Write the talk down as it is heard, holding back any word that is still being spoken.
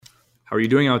How are you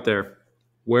doing out there?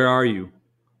 Where are you?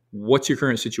 What's your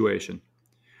current situation?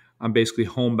 I'm basically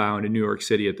homebound in New York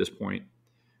City at this point.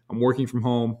 I'm working from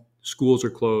home. Schools are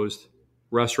closed.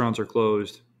 Restaurants are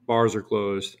closed. Bars are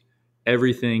closed.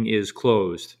 Everything is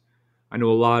closed. I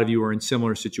know a lot of you are in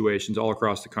similar situations all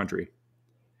across the country.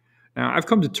 Now, I've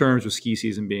come to terms with ski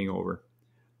season being over.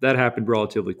 That happened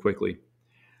relatively quickly.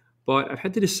 But I've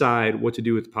had to decide what to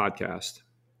do with the podcast.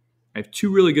 I have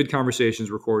two really good conversations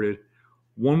recorded,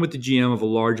 one with the GM of a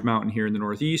large mountain here in the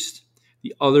Northeast,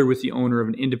 the other with the owner of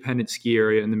an independent ski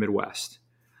area in the Midwest.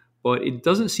 But it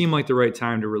doesn't seem like the right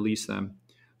time to release them.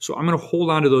 So I'm going to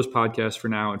hold on to those podcasts for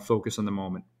now and focus on the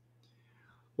moment.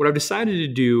 What I've decided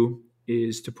to do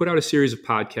is to put out a series of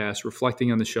podcasts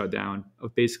reflecting on the shutdown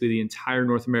of basically the entire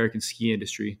North American ski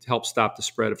industry to help stop the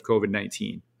spread of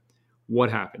COVID-19. What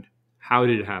happened? How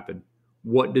did it happen?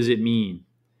 What does it mean?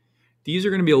 These are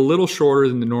going to be a little shorter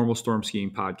than the normal storm skiing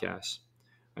podcasts.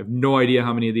 I have no idea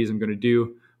how many of these I'm going to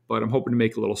do, but I'm hoping to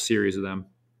make a little series of them.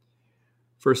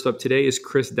 First up today is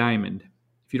Chris Diamond.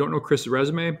 If you don't know Chris's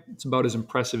resume, it's about as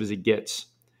impressive as it gets.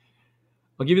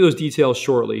 I'll give you those details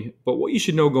shortly, but what you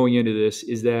should know going into this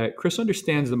is that Chris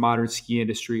understands the modern ski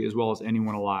industry as well as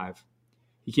anyone alive.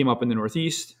 He came up in the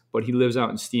Northeast, but he lives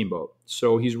out in Steamboat,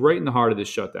 so he's right in the heart of this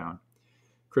shutdown.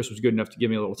 Chris was good enough to give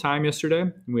me a little time yesterday,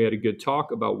 and we had a good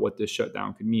talk about what this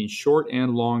shutdown could mean short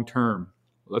and long term.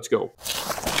 Let's go.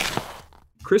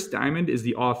 Chris Diamond is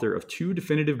the author of two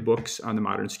definitive books on the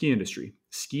modern ski industry,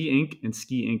 Ski Inc. and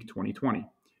Ski Inc. 2020.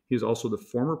 He is also the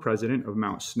former president of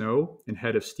Mount Snow and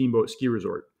head of Steamboat Ski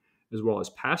Resort, as well as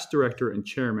past director and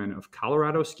chairman of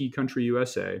Colorado Ski Country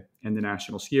USA and the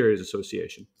National Ski Areas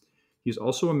Association. He is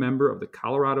also a member of the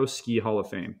Colorado Ski Hall of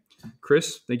Fame.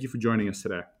 Chris, thank you for joining us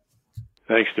today.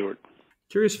 Thanks, Stuart.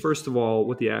 Curious, first of all,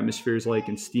 what the atmosphere is like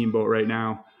in Steamboat right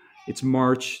now. It's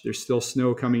March, there's still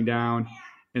snow coming down,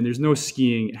 and there's no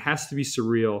skiing. It has to be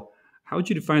surreal. How would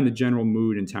you define the general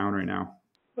mood in town right now?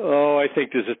 Oh, I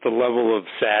think there's at the level of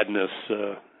sadness,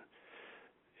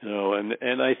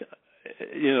 and I,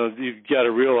 you've got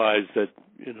to realize that,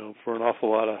 for an awful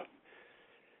lot of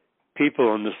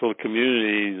people in this little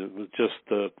community, it was just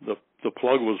the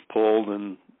plug was pulled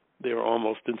and they were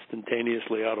almost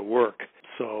instantaneously out of work.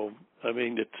 So, I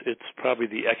mean, it's probably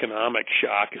the economic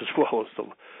shock as well as the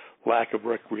lack of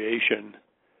recreation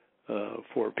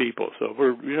for people. So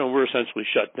we're essentially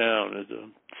shut down as a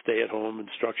stay-at-home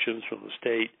instructions from the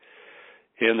state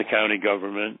and the county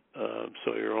government.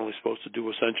 So you're only supposed to do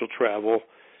essential travel.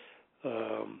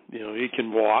 You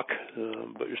can walk,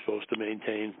 but you're supposed to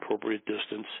maintain appropriate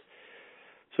distance.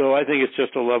 So I think it's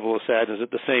just a level of sadness.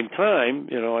 At the same time,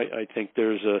 I think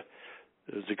there's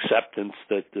acceptance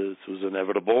that this was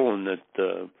inevitable and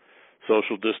that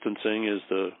social distancing is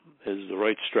the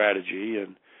right strategy,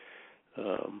 and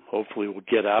hopefully we'll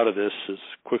get out of this as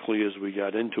quickly as we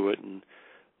got into it and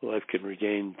life can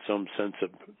regain some sense of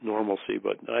normalcy.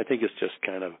 But I think it's just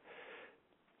kind of,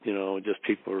 just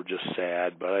people are just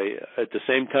sad. But at the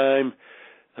same time,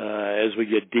 as we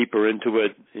get deeper into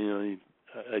it,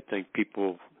 I think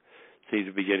people seem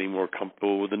to be getting more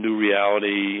comfortable with the new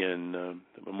reality and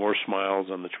more smiles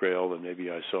on the trail than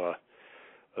maybe I saw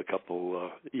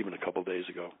even a couple days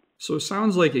ago. So it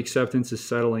sounds like acceptance is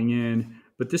settling in,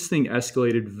 but this thing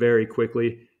escalated very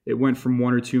quickly. It went from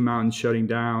one or two mountains shutting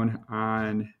down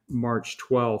on March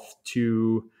 12th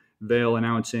to Vail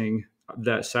announcing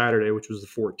that Saturday, which was the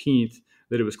 14th,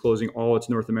 that it was closing all its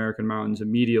North American mountains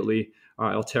immediately.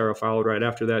 Alterra followed right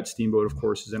after that. Steamboat, of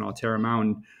course, is in Alterra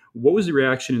Mountain. What was the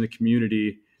reaction in the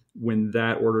community when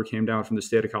that order came down from the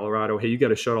state of Colorado? Hey, you got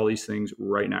to shut all these things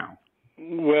right now.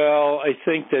 Well, I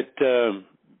think that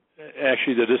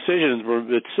actually the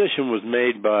decision was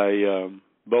made by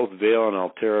both Vail and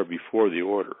Alterra before the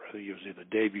order. I think it was either the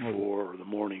day before or the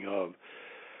morning of.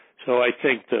 So I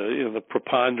think the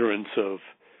preponderance of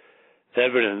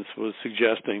evidence was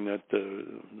suggesting that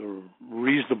the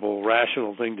reasonable,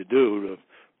 rational thing to do to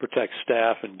protect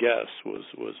staff and guests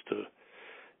was to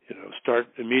start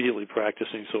immediately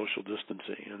practicing social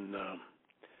distancing. And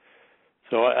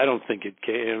so I don't think it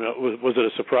came. Was it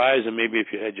a surprise? And maybe if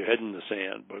you had your head in the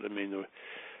sand. But I mean,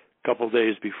 a couple of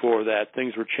days before that,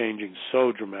 things were changing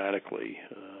so dramatically.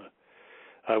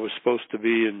 I was supposed to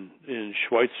be in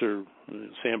Schweitzer,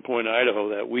 Sandpoint, Idaho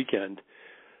that weekend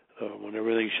when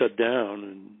everything shut down,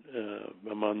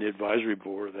 and I'm on the advisory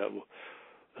board of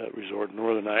that resort in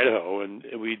northern Idaho, and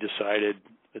we decided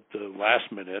at the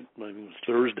last minute, I mean, it was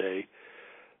Thursday,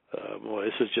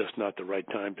 this is just not the right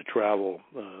time to travel,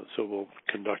 so we'll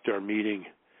conduct our meeting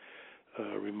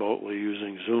remotely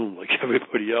using Zoom like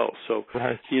everybody else. So,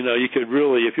 right. You could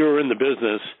really, if you were in the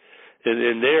business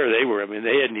and there they were. I mean,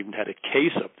 they hadn't even had a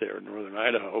case up there in northern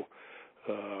Idaho,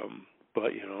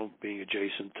 but being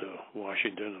adjacent to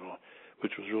Washington and all,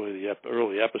 which was really the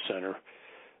early epicenter,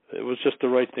 it was just the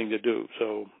right thing to do.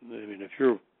 So, I mean, if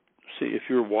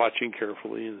you're watching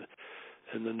carefully,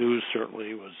 and the news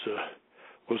certainly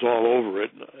was all over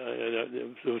it,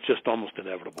 it was just almost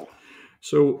inevitable.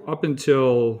 So up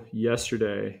until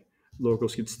yesterday,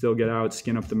 locals could still get out,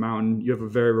 skin up the mountain. You have a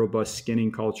very robust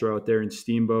skinning culture out there in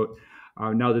Steamboat.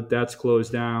 Now that that's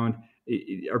closed down,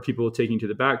 are people taking to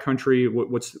the backcountry?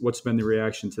 What's been the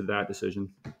reaction to that decision?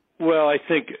 Well, I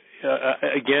think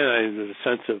again, there's a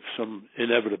sense of some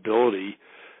inevitability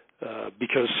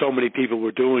because so many people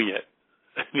were doing it.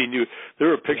 I mean, there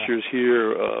were pictures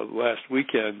here last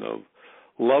weekend of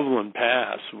Loveland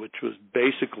Pass, which was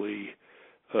basically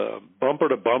bumper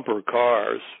to bumper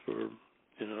cars for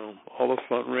all the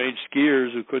front range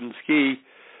skiers who couldn't ski,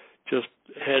 just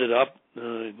headed up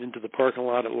into the parking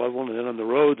lot at Loveland and then on the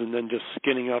roads, and then just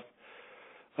skinning up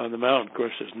on the mountain. Of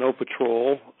course, there's no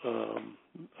patrol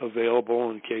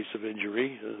available in case of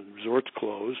injury. The resort's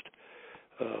closed.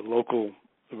 Local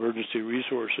emergency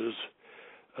resources,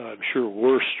 I'm sure,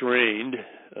 were strained.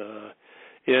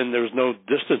 And there was no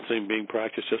distancing being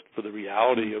practiced just for the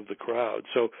reality of the crowd.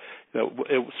 So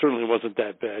it certainly wasn't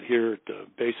that bad here at the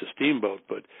base of Steamboat.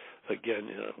 But again,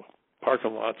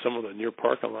 parking lots, some of the near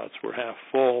parking lots were half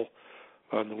full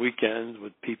on the weekends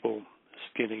with people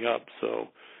skinning up. So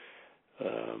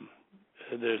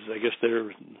I guess there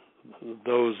are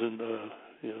those in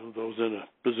those in a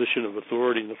position of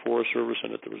authority in the Forest Service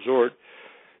and at the resort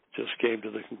just came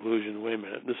to the conclusion, wait a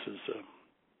minute, this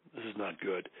is not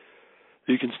good.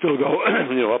 You can still go,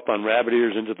 up on rabbit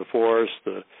ears into the forest.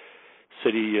 The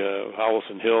city,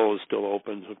 Howelson Hill, is still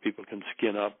open, so people can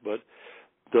skin up. But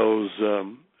those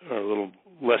are a little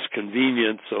less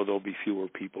convenient, so there'll be fewer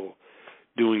people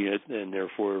doing it, and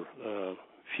therefore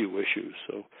few issues.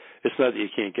 So it's not that you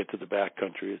can't get to the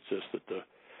backcountry; it's just that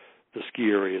the ski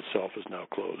area itself is now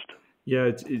closed. Yeah,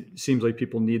 it seems like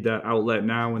people need that outlet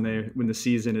now when the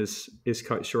season is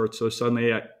cut short. So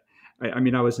suddenly,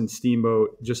 I was in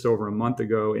Steamboat just over a month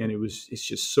ago, and it's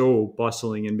just so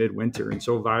bustling in midwinter and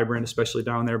so vibrant, especially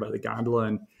down there by the gondola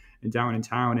and down in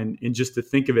town. And just to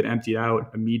think of it emptied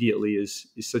out immediately is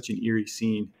such an eerie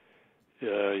scene.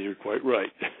 You're quite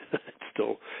right.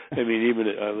 Still, even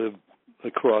I live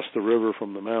across the river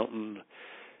from the mountain,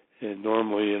 and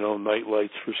normally, night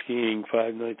lights for skiing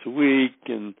 5 nights a week,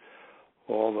 and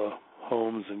all the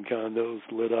homes and condos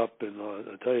lit up, and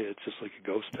I tell you, it's just like a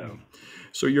ghost town.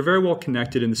 So you're very well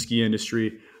connected in the ski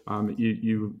industry.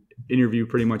 You interview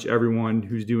pretty much everyone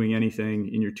who's doing anything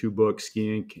in your 2 books, Ski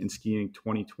Inc. and Skiing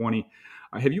 2020.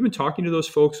 Have you been talking to those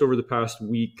folks over the past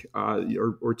week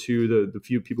or two, the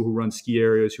few people who run ski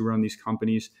areas, who run these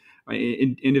companies?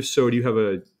 And if so, do you have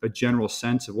a general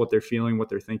sense of what they're feeling, what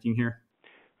they're thinking here?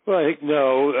 Well, I think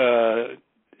no.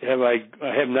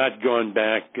 I have not gone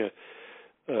back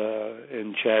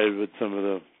and chatted with some of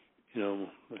the,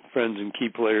 friends and key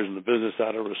players in the business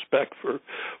out of respect for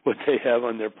what they have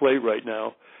on their plate right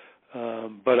now.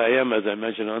 But I am, as I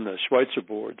mentioned, on the Schweitzer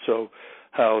board. So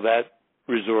how that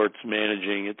resort's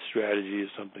managing its strategy is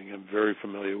something I'm very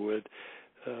familiar with.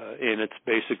 And it's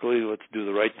basically, let's do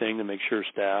the right thing to make sure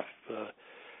staff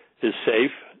is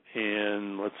safe,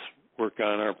 and let's work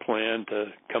on our plan to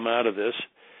come out of this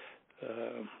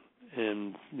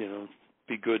and,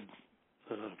 be good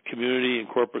community and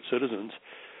corporate citizens.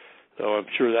 So I'm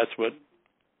sure that's what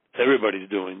everybody's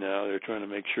doing now. They're trying to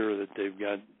make sure that they've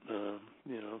got,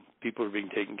 people are being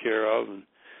taken care of and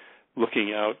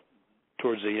looking out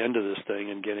towards the end of this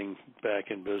thing and getting back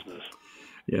in business.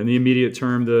 Yeah, in the immediate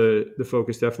term, the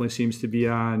focus definitely seems to be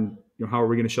on, how are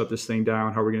we going to shut this thing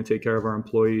down? How are we going to take care of our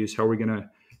employees? How are we going to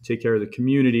take care of the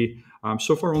community?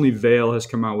 So far, only Vail has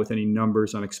come out with any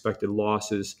numbers on expected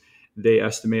losses. They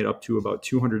estimate up to about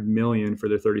 $200 million for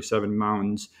their 37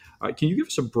 mountains. Can you give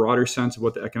us a broader sense of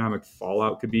what the economic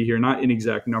fallout could be here? Not in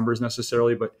exact numbers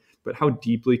necessarily, but how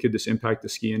deeply could this impact the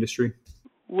ski industry?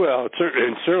 Well, it's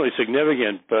certainly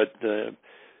significant, but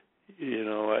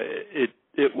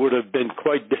it would have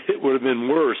been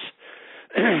worse.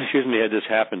 Excuse me, had this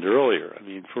happened earlier.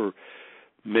 For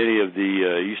many of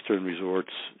the eastern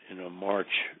resorts, March,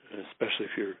 especially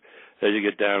as you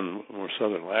get down more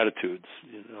southern latitudes,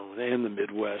 and the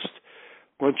Midwest,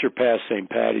 once you're past St.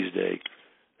 Patty's Day,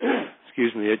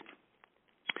 excuse me,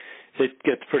 it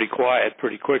gets pretty quiet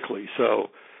pretty quickly. So,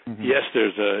 yes,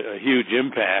 there's a huge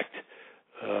impact,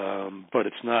 but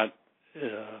it's not,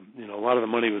 a lot of the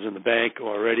money was in the bank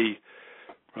already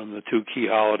from the 2 key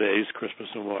holidays, Christmas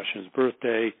and Washington's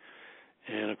birthday,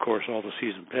 and, of course, all the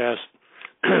season pass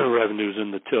revenues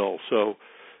in the till. So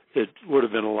it would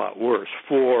have been a lot worse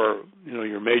for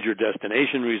your major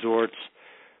destination resorts.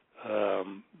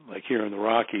 Like here in the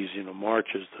Rockies, March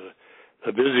is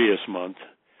the busiest month,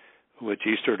 which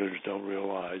Easterners don't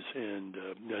realize. And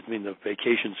the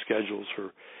vacation schedules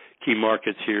for key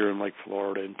markets here in like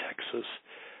Florida and Texas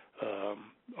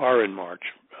are in March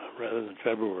rather than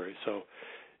February. So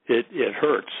it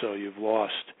hurts. So you've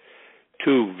lost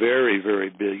 2 very, very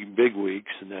big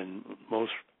weeks, and then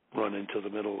most run into the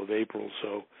middle of April.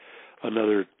 So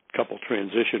another couple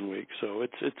transition weeks. So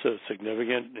it's a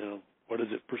significant, what is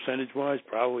it percentage-wise?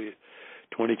 Probably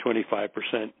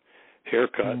 20-25%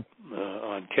 haircut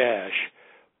on cash,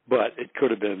 but it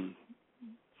could have been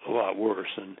a lot worse.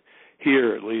 And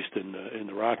here, at least in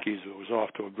the Rockies, it was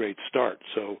off to a great start.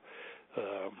 So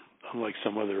unlike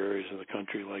some other areas of the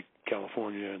country, like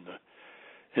California and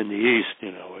in the East,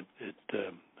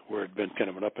 where it had been kind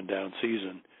of an up and down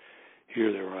season,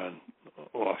 here they were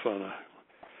off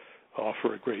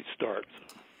for a great start.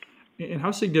 And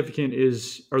how significant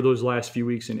are those last few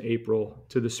weeks in April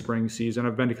to the spring season?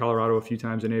 I've been to Colorado a few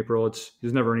times in April.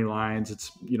 There's never any lines.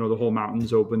 It's, the whole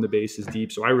mountain's open, the base is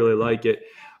deep. So I really like it.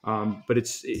 But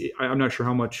I'm not sure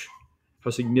how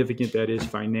significant that is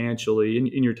financially.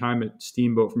 In your time at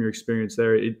Steamboat, from your experience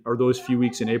there, are those few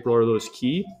weeks in April, are those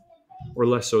key or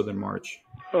less so than March?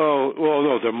 Oh, well,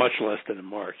 no, they're much less than in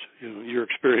March. Your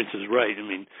experience is right. I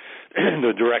mean,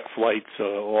 the direct flights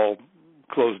all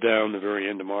closed down the very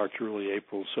end of March, early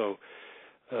April. So,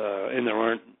 and there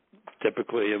aren't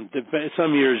typically.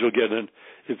 Some years you'll get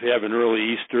if you have an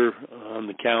early Easter on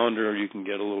the calendar, you can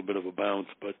get a little bit of a bounce.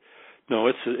 But no,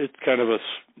 it's kind of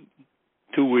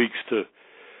 2 weeks to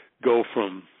go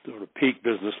from sort of peak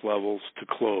business levels to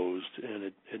closed, and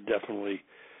it definitely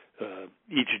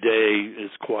each day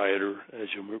is quieter as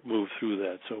you move through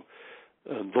that. So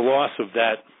the loss of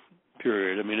that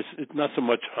period, I mean, it's not so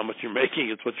much how much you're making,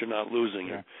 it's what you're not losing.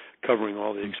 Yeah. You're covering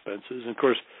all the expenses. And, of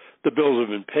course, the bills have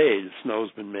been paid. The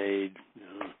snow's been made.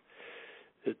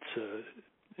 It's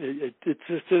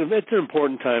an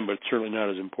important time, but it's certainly not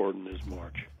as important as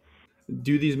March.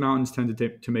 Do these mountains tend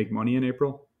to make money in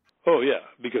April? Oh, yeah,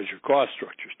 because your cost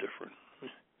structure is different.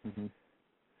 Mm-hmm.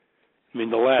 I mean,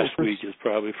 the last week is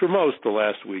probably, for most, the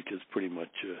last week is pretty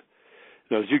much,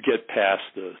 as you get past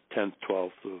the 10th,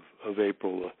 12th of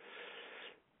April,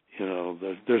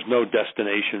 there's no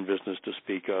destination business to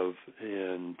speak of,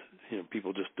 and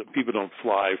people don't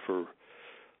fly for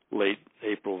late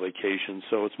April vacations,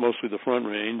 so it's mostly the Front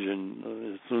Range,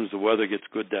 and as soon as the weather gets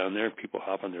good down there, people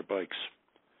hop on their bikes.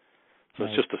 So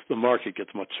It's just the market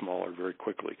gets much smaller very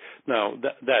quickly. Now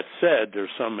that said, there's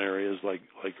some areas like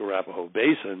Arapahoe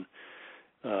Basin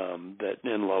that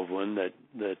in Loveland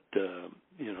that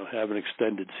have an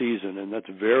extended season, and that's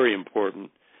very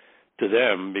important to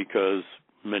them because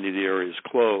many of the areas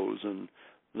close, and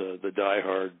the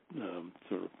diehard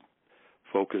sort of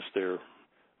focus their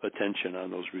attention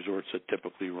on those resorts that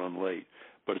typically run late,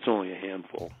 but it's only a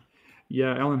handful.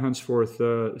 Yeah, Alan Hunsforth,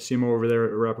 CMO over there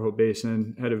at Arapahoe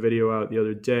Basin, had a video out the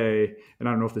other day, and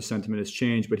I don't know if the sentiment has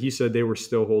changed, but he said they were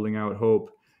still holding out hope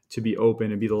to be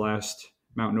open and be the last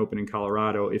mountain open in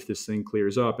Colorado if this thing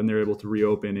clears up and they're able to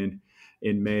reopen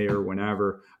in May or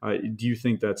whenever. Do you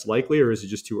think that's likely, or is it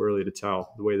just too early to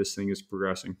tell the way this thing is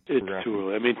progressing? It's too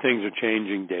early. I mean, things are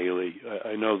changing daily.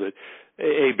 I know that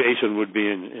a basin would be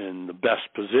in the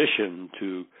best position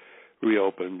to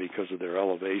reopen because of their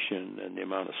elevation and the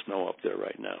amount of snow up there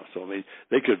right now. So, I mean,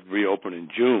 they could reopen in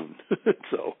June.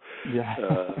 So yeah.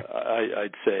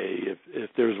 I'd say if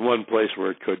there's one place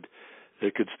where it could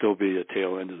still be a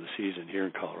tail end of the season here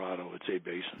in Colorado, it's a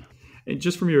basin. And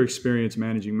just from your experience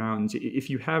managing mountains, if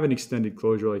you have an extended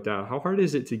closure like that, how hard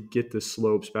is it to get the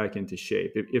slopes back into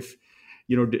shape? If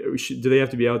do they have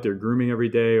to be out there grooming every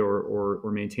day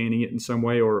or maintaining it in some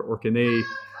way, or can they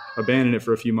abandon it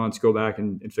for a few months, go back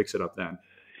and fix it up then?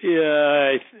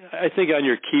 Yeah, I think on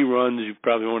your key runs, you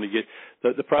probably want to get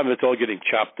the problem. It's all getting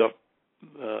chopped up.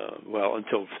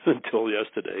 Until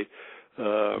yesterday,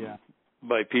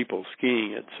 by people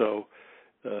skiing it. So,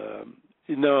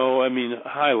 I mean,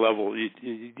 high level,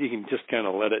 you can just kind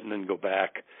of let it and then go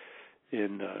back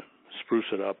and spruce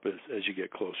it up as you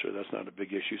get closer. That's not a big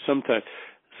issue. Sometimes,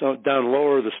 down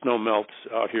lower, the snow melts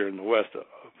out here in the west,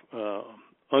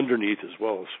 underneath as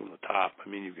well as from the top. I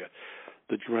mean, you've got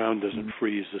the ground doesn't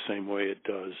freeze the same way it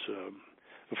does.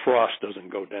 The frost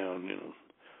doesn't go down,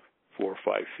 4 or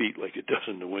 5 feet like it does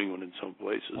in New England in some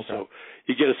places. Okay. So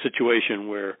you get a situation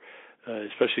where,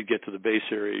 especially get to the base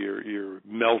area, you're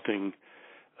melting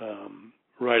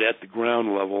right at the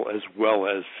ground level as well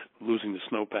as losing the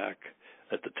snowpack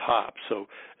at the top. So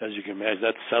as you can imagine,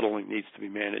 that settling needs to be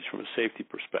managed from a safety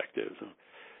perspective.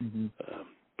 Mm-hmm.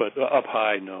 But up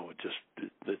high, no,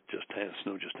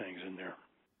 snow just hangs in there.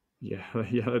 Yeah,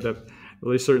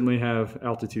 they certainly have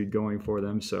altitude going for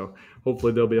them. So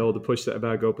hopefully they'll be able to push that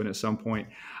back open at some point.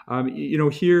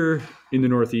 Here in the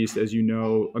Northeast, as you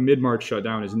know, a mid-March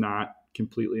shutdown is not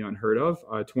completely unheard of.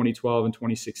 2012 and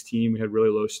 2016, we had really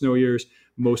low snow years.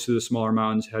 Most of the smaller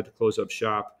mountains had to close up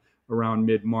shop around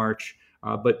mid-March,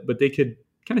 but they could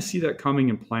kind of see that coming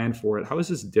and plan for it. How is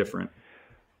this different?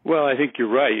 Well, I think you're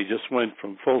right. You just went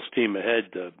from full steam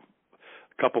ahead to a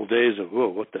couple of days of, whoa,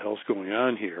 what the hell's going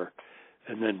on here?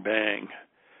 And then bang.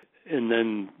 And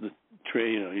then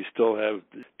you still have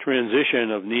the transition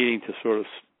of needing to sort of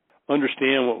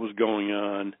understand what was going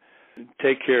on,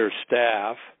 take care of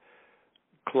staff,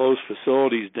 close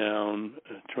facilities down,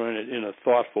 trying it in a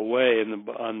thoughtful way, and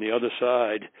on the other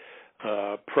side,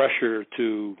 pressure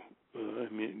to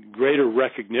greater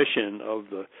recognition of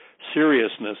the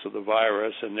seriousness of the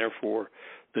virus, and therefore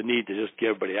the need to just get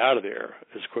everybody out of there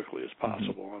as quickly as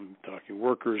possible. Mm-hmm. I'm talking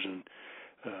workers and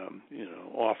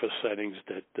office settings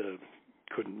that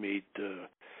couldn't meet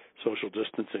social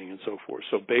distancing and so forth.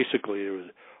 So basically, it was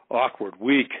an awkward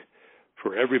week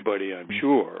for everybody, I'm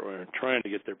sure, trying to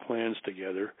get their plans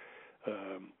together,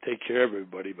 take care of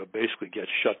everybody, but basically get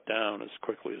shut down as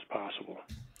quickly as possible.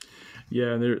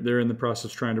 Yeah, they're in the process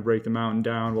of trying to break the mountain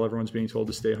down while everyone's being told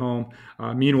to stay home.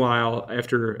 Meanwhile,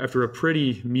 after a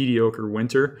pretty mediocre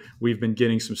winter, we've been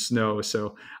getting some snow,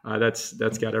 so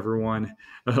that's got everyone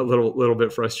a little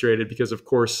bit frustrated because of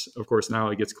course now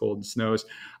it gets cold and snows.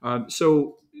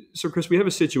 So Chris, we have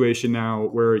a situation now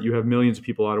where you have millions of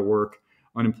people out of work.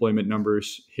 Unemployment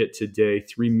numbers hit today,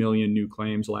 3 million new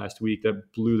claims last week.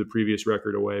 That blew the previous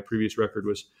record away. Previous record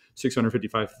was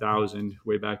 655,000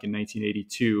 way back in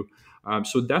 1982.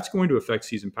 So that's going to affect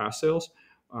season pass sales,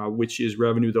 which is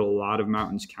revenue that a lot of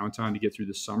mountains count on to get through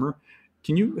the summer.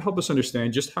 Can you help us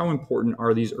understand just how important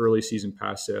are these early season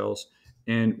pass sales,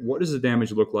 and what does the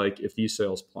damage look like if these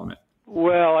sales plummet?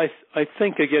 Well, I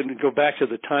think, again, go back to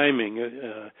the timing.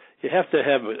 You have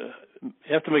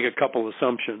to make a couple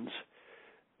assumptions.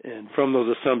 And from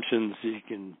those assumptions, you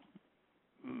can,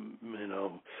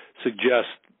 suggest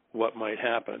what might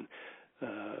happen.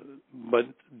 But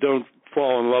don't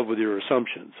fall in love with your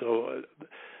assumptions. So,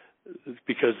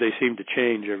 because they seem to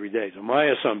change every day. So my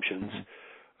assumptions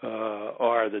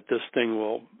are that this thing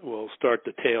will start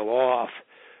to tail off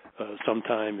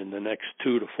sometime in the next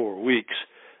 2 to 4 weeks.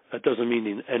 That doesn't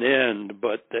mean an end,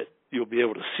 but that you'll be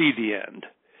able to see the end.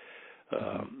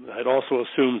 It also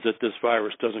assumes that this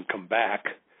virus doesn't come back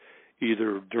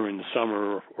either during the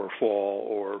summer or fall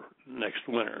or next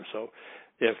winter. So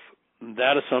if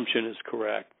that assumption is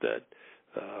correct, that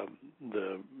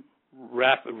the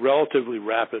relatively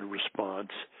rapid response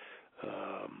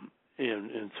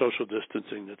in social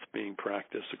distancing that's being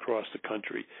practiced across the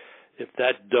country, if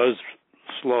that does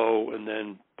slow and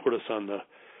then put us on the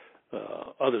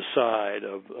other side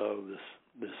of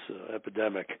this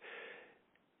epidemic,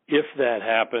 if that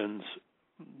happens,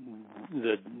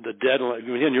 the deadline,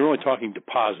 again, you're only talking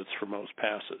deposits for most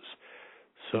passes.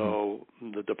 So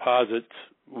the deposits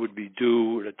would be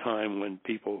due at a time when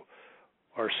people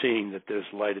are seeing that there's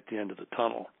light at the end of the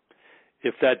tunnel.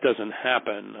 If that doesn't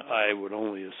happen, I would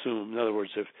only assume, in other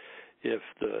words, if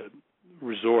the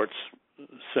resorts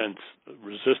sense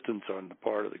resistance on the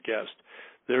part of the guest,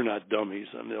 they're not dummies,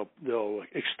 and they'll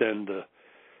extend the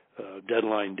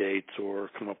deadline dates or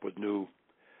come up with new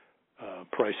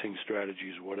pricing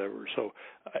strategies, whatever. So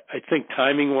I think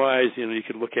timing-wise, you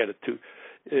could look at it too.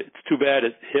 It's too bad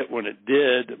it hit when it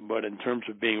did, but in terms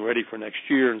of being ready for next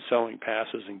year and selling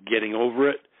passes and getting over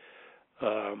it,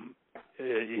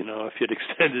 if you'd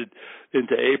extended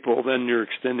into April, then you're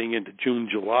extending into June,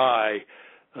 July,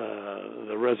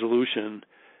 the resolution,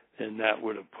 and that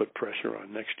would have put pressure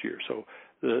on next year. So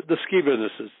the ski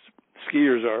business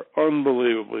skiers are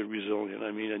unbelievably resilient.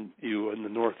 I mean, and you in the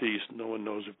Northeast, no one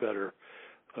knows it better.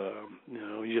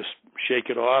 You just shake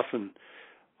it off and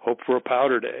hope for a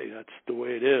powder day. That's the way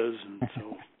it is, and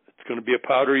so it's going to be a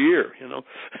powder year, and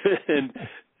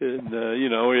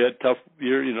we had tough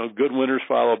year. Good winters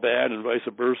follow bad, and vice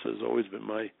versa has always been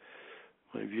my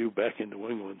view back in New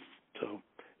England. So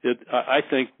I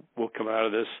think we'll come out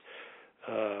of this.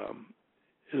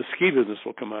 The ski business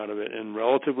will come out of it in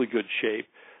relatively good shape.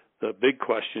 The big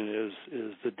question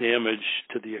is the damage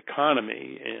to the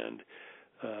economy, and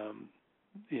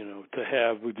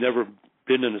we've never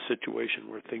been in a situation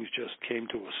where things just came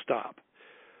to a stop.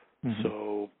 Mm-hmm.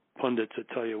 So pundits that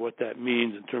tell you what that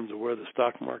means in terms of where the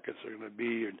stock markets are going to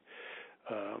be, and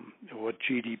what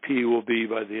GDP will be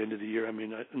by the end of the year. I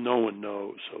mean, no one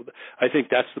knows. So I think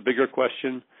that's the bigger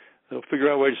question. They'll figure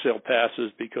out a way to sell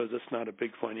passes because it's not a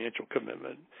big financial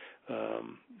commitment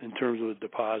in terms of the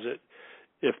deposit.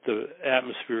 If the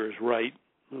atmosphere is right,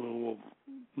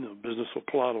 business will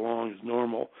plod along as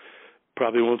normal.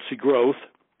 Probably won't see growth.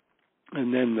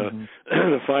 And then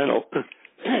the final,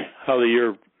 how the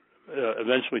year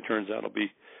eventually turns out, will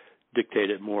be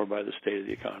dictated more by the state of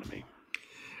the economy.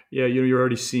 Yeah, you're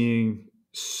already seeing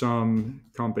some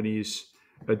companies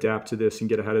adapt to this and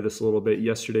get ahead of this a little bit.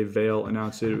 Yesterday, Vail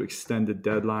announced it would extend the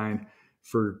deadline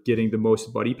for getting the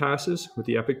most buddy passes with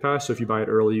the Epic Pass. So if you buy it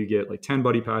early, you get like 10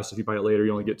 buddy passes. If you buy it later,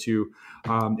 you only get 2.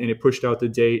 And it pushed out the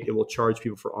date. It will charge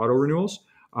people for auto renewals.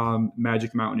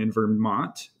 Magic Mountain in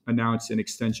Vermont announced an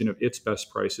extension of its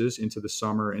best prices into the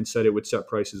summer and said it would set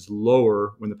prices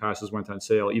lower when the passes went on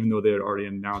sale, even though they had already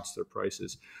announced their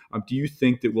prices. Do you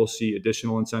think that we'll see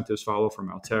additional incentives follow from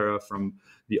Alterra, from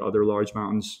the other large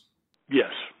mountains?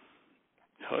 Yes.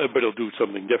 Everybody will do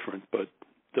something different, but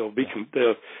they'll be.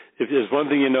 If there's one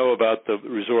thing you know about the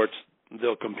resorts,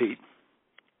 they'll compete.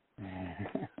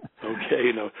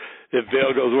 Okay, if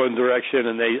Vail goes one direction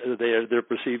and they're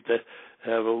perceived to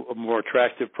have a more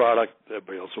attractive product,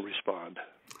 everybody else will respond.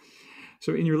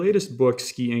 So in your latest book,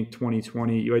 Ski Inc.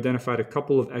 2020, you identified a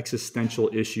couple of existential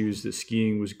issues that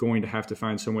skiing was going to have to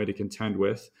find some way to contend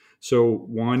with. So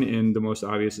one, and the most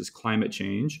obvious, is climate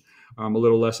change. A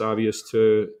little less obvious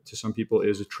to some people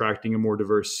is attracting a more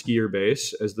diverse skier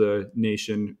base as the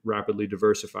nation rapidly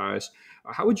diversifies.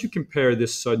 How would you compare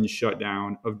this sudden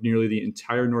shutdown of nearly the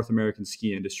entire North American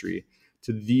ski industry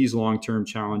to these long-term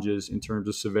challenges in terms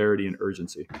of severity and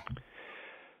urgency?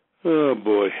 Oh,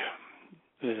 boy.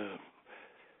 Yeah.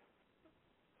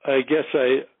 I guess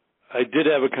I did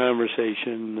have a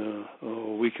conversation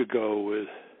a week ago with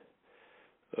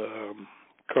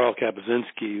Carl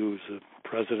Kapuzinski, who's the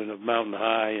president of Mountain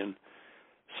High in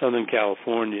Southern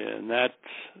California, and that's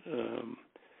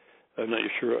I'm not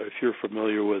sure if you're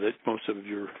familiar with it. Most of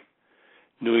your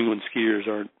New England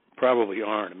skiers probably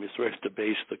aren't. I mean, it's right at the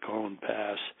base of the Collin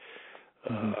Pass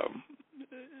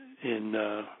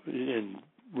in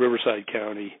Riverside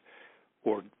County,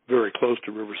 or very close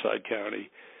to Riverside County.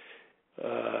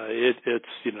 It's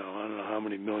I don't know how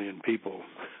many million people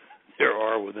there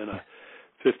are within a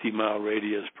 50-mile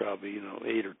radius, probably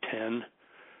 8 or 10.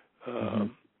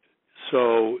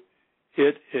 So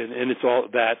and it's all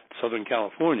that Southern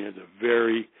California is a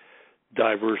very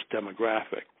diverse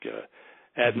demographic.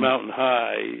 At Mountain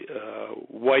High,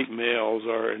 white males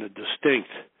are in a distinct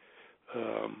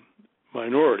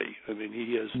minority. I mean,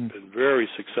 he has been very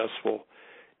successful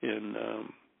in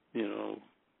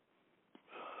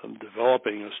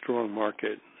developing a strong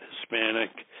market, Hispanic,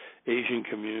 Asian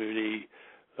community.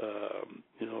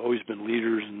 Always been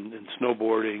leaders in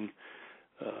snowboarding.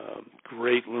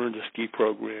 Great learn to ski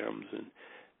programs,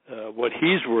 and what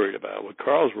he's worried about, what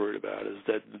Carl's worried about, is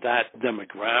that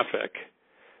demographic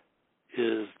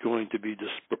is going to be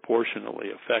disproportionately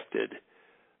affected.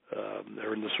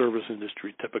 They're in the service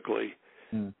industry typically,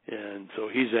 and so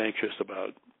he's anxious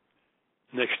about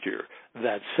next year.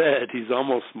 That said, he's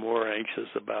almost more anxious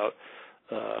about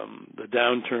the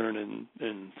downturn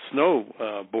in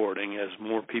snowboarding as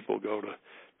more people go to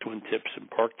twin tips and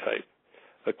park type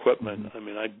equipment. I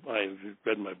mean, I've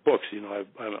read my books.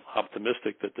 I'm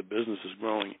optimistic that the business is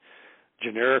growing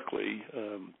generically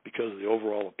because of the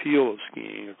overall appeal of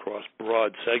skiing across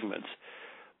broad segments.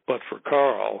 But for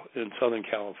Carl in Southern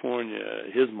California,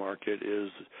 his market is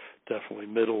definitely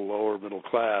lower middle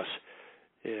class,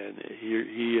 and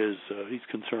he's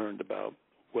concerned about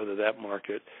whether that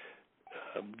market,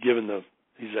 given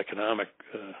these economic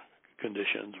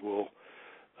conditions, will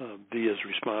be as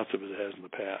responsive as it has in the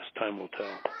past. Time will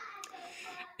tell.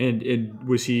 And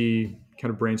was he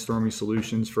kind of brainstorming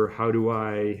solutions for how do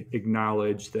I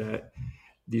acknowledge that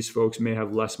these folks may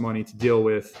have less money to deal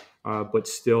with, but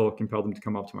still compel them to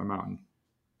come up to my mountain?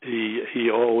 He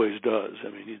always does.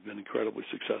 I mean, he's been incredibly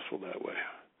successful that way.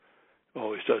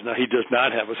 Always does. Now, he does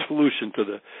not have a solution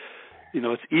to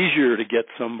it's easier to get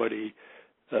somebody,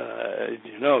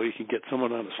 you can get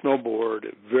someone on a snowboard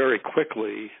very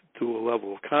quickly to a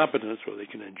level of competence where they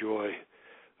can enjoy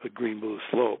a green blue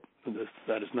slope. And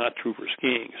that is not true for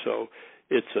skiing. So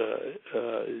it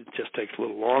just takes a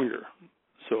little longer.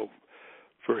 So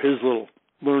for his little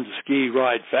learn to ski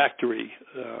ride factory,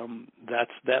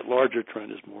 that larger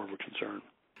trend is more of a concern.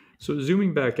 So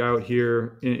zooming back out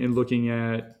here and looking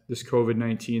at this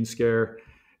COVID-19 scare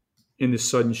and this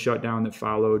sudden shutdown that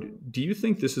followed, do you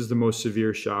think this is the most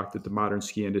severe shock that the modern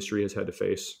ski industry has had to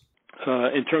face?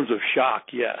 In terms of shock,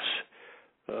 yes.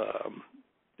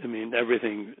 I mean,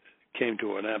 everything came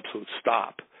to an absolute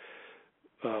stop.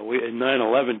 And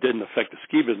 9/11 didn't affect the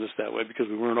ski business that way because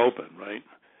we weren't open, right?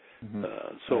 Mm-hmm.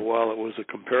 So while it was a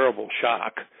comparable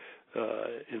shock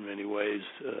in many ways,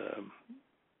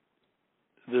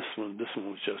 this one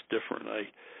was just different. I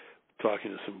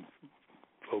talking to some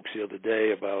folks the other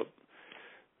day about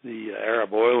the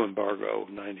Arab oil embargo of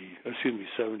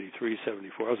 73,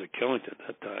 74. I was at Killington at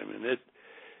that time, and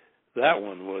that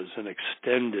one was an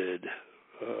extended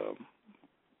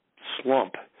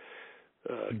slump.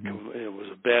 It was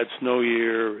a bad snow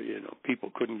year.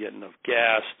 People couldn't get enough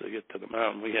gas to get to the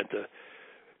mountain. We had to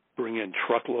bring in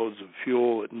truckloads of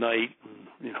fuel at night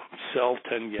and sell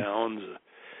 10 gallons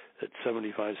at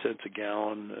 75 cents a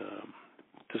gallon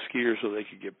to skiers so they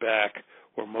could get back,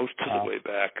 or most of the way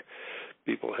back.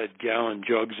 People had gallon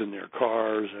jugs in their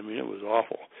cars. I mean, it was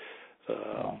awful.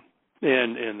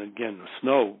 And again, the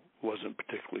snow wasn't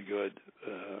particularly good,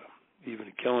 even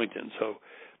at Killington.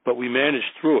 But we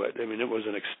managed through it. I mean, it was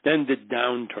an extended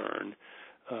downturn.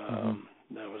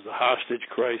 That was the hostage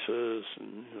crisis,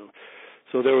 and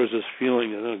so there was this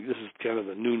feeling that this is kind of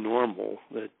the new normal,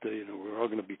 that we're all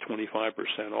going to be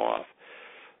 25% off.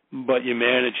 But you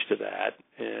managed to that,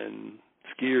 and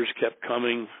skiers kept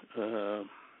coming,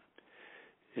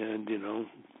 and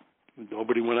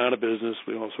nobody went out of business.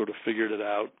 We all sort of figured it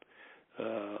out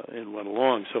and went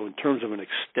along. So in terms of an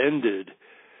extended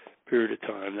period of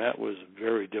time, that was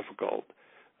very difficult.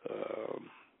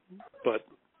 But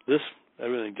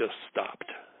everything just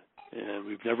stopped, and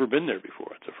we've never been there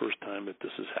before. It's the first time that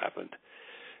this has happened.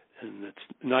 And it's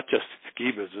not just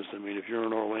ski business. I mean, if you're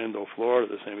in Orlando, Florida,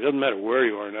 the same. It doesn't matter where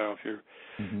you are now. If you're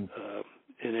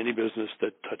in any business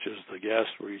that touches the guest,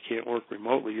 where you can't work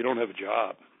remotely, you don't have a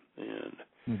job.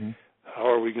 And how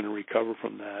are we going to recover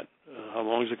from that? How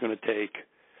long is it going to take?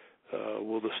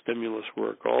 Will the stimulus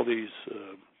work? All these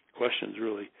questions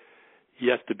really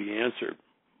yet to be answered.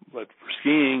 But for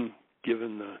skiing,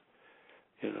 given the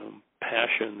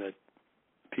passion that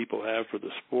people have for the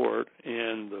sport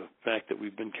and the fact that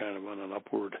we've been kind of on an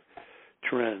upward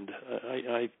trend,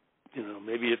 I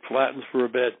maybe it flattens for a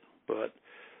bit, but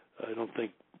I don't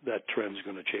think that trend's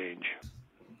going to change.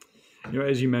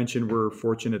 As you mentioned, we're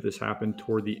fortunate this happened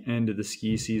toward the end of the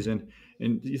ski season,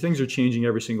 and things are changing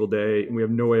every single day, and we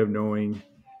have no way of knowing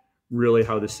really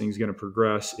how this thing's going to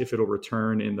progress, if it'll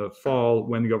return in the fall,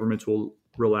 when the governments will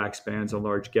relax bans on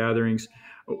large gatherings.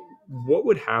 What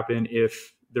would happen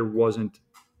if there wasn't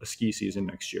a ski season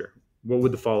next year? What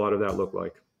would the fallout of that look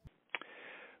like?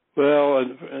 Well,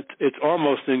 it's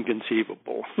almost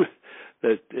inconceivable.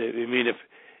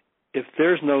 If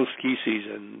there's no ski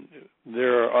season,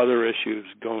 there are other issues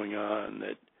going on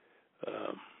that,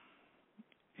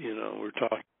 we're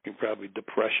talking probably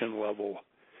depression level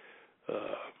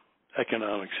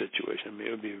economic situation. I mean,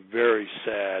 it would be a very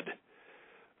sad,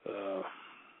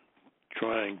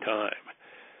 trying time.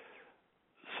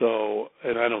 So,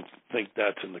 and I don't think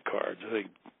that's in the cards. I think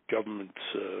governments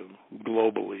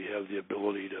globally have the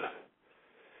ability to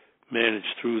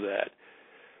manage through that.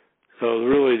 So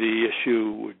really the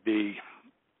issue would be,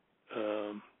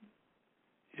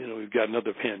 we've got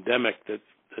another pandemic that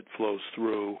flows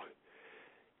through,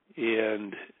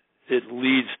 and it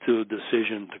leads to a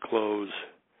decision to close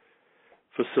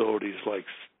facilities like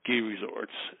ski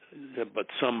resorts, but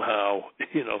somehow,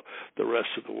 the rest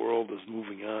of the world is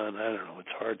moving on. I don't know. It's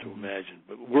hard to imagine.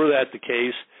 But were that the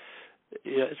case,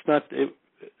 it's not.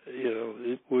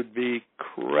 It would be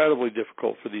incredibly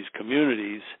difficult for these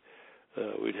communities.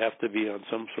 We'd have to be on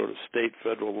some sort of state,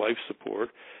 federal life support.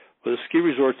 But the ski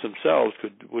resorts themselves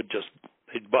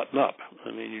they'd button up.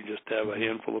 I mean, you just have a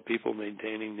handful of people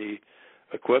maintaining the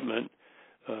equipment.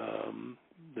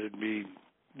 There'd be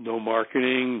no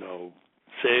marketing, no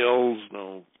sales,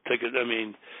 no ticket. I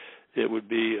mean, it would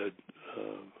be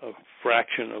a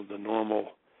fraction of the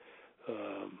normal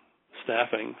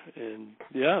staffing. And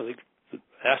the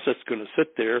asset's going to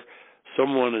sit there.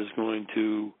 Someone is going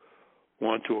to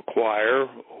want to acquire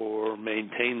or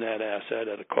maintain that asset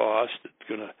at a cost. It's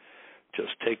going to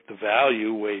just take the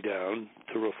value way down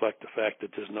to reflect the fact that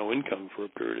there's no income for a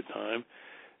period of time,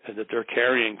 and that they're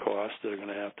carrying costs that are going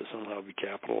to have to somehow be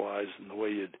capitalized in the way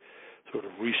you'd sort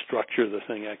of restructure the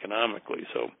thing economically.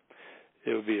 So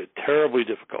it would be a terribly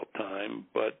difficult time,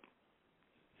 but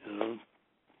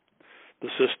the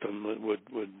system would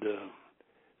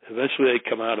eventually they'd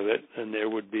come out of it, and there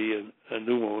would be a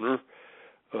new owner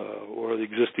or the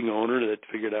existing owner that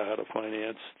figured out how to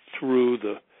finance through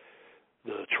the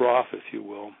trough, if you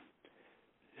will,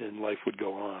 and life would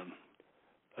go on.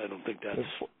 I don't think that's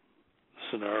the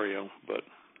scenario, but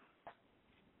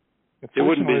it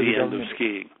wouldn't be the end of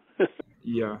skiing.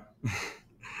 Yeah.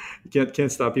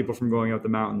 can't stop people from going up the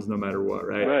mountains no matter what,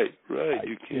 right? Right.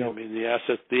 You can't. I mean, the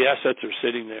assets are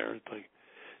sitting there. It's like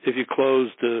if you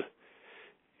closed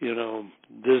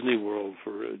Disney World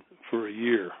for a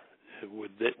year,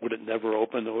 would it never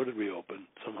open, or would it reopen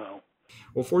somehow?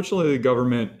 Well, fortunately, the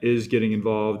government is getting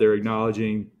involved. They're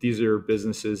acknowledging these are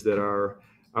businesses that are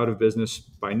out of business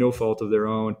by no fault of their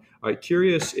own.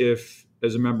 Curious if,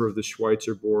 as a member of the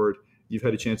Schweitzer board, you've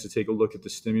had a chance to take a look at the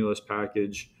stimulus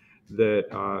package that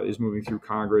is moving through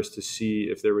Congress to see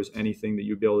if there was anything that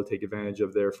you'd be able to take advantage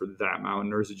of there for that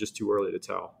mountain, or is it just too early to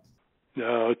tell?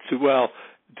 No, well,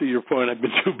 to your point, I've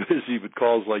been too busy with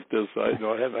calls like this. I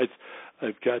haven't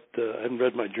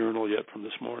read my journal yet from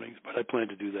this morning, but I plan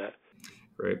to do that.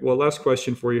 Great. Well, last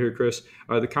question for you here, Chris.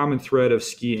 The common thread of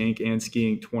Ski Inc. and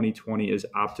Skiing 2020 is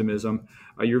optimism.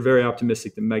 You're very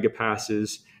optimistic that mega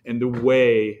passes and the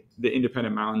way the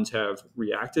independent mountains have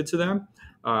reacted to them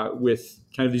with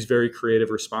kind of these very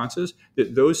creative responses,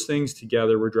 that those things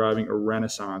together were driving a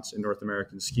renaissance in North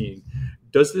American skiing.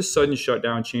 Does this sudden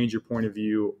shutdown change your point of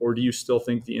view, or do you still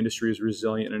think the industry is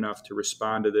resilient enough to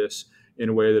respond to this in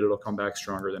a way that it'll come back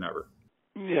stronger than ever?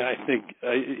 Yeah, I think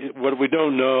what we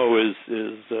don't know is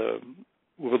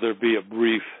will there be a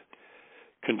brief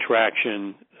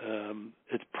contraction?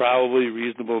 It's probably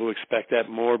reasonable to expect that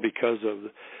more because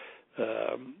of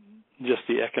just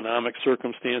the economic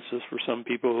circumstances for some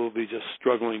people who will be just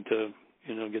struggling to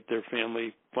get their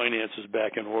family finances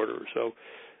back in order. So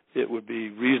it would be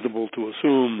reasonable to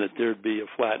assume that there'd be a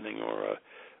flattening or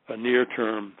a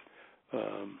near-term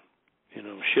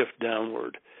shift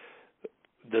downward.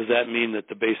 Does that mean that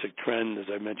the basic trend, as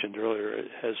I mentioned earlier,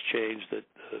 has changed, that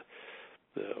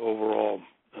the overall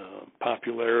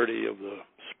popularity of the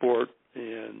sport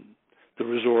and the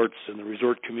resorts and the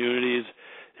resort communities,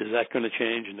 is that going to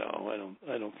change? No,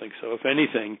 I don't think so. If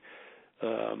anything,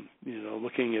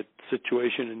 looking at the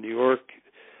situation in New York,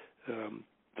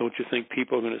 don't you think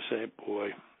people are going to say,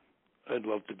 boy, I'd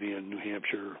love to be in New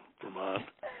Hampshire, Vermont?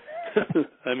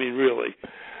 I mean, really.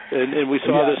 And we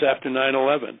saw this after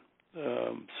 9/11.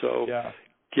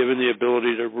 Given the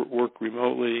ability to work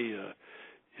remotely,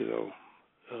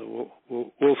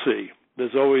 we'll see.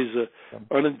 There's always an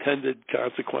unintended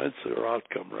consequence or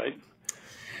outcome, right?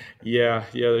 Yeah,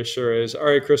 there sure is. All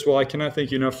right, Chris. Well, I cannot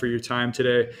thank you enough for your time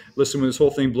today. Listen, when this whole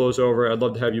thing blows over, I'd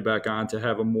love to have you back on to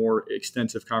have a more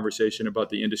extensive conversation about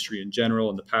the industry in general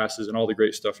and the passes and all the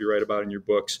great stuff you write about in your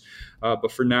books.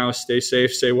 But for now, stay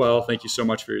safe, stay well. Thank you so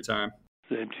much for your time.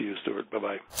 Same to you, Stuart.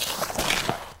 Bye-bye.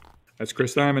 That's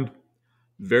Chris Diamond.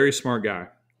 Very smart guy.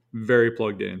 Very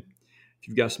plugged in. If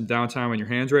you've got some downtime on your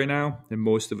hands right now, and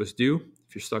most of us do,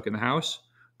 if you're stuck in the house,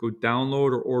 go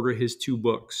download or order his 2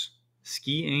 books,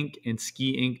 Ski Inc. and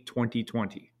Ski Inc.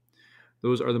 2020.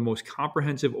 Those are the most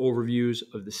comprehensive overviews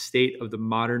of the state of the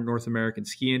modern North American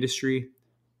ski industry,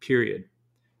 period.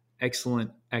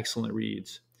 Excellent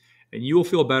reads. And you will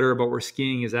feel better about where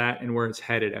skiing is at and where it's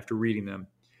headed after reading them.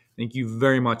 Thank you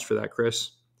very much for that,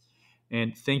 Chris.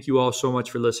 And thank you all so much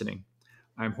for listening.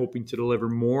 I'm hoping to deliver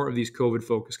more of these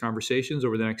COVID-focused conversations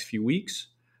over the next few weeks,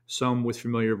 some with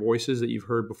familiar voices that you've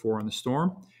heard before on The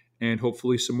Storm, and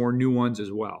hopefully some more new ones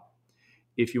as well.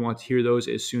 If you want to hear those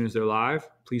as soon as they're live,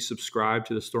 please subscribe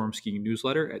to the Storm Skiing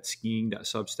newsletter at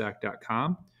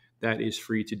skiing.substack.com. That is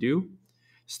free to do.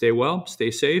 Stay well,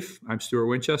 stay safe. I'm Stuart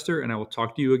Winchester, and I will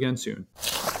talk to you again soon.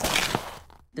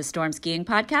 The Storm Skiing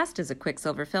Podcast is a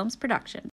Quicksilver Films production.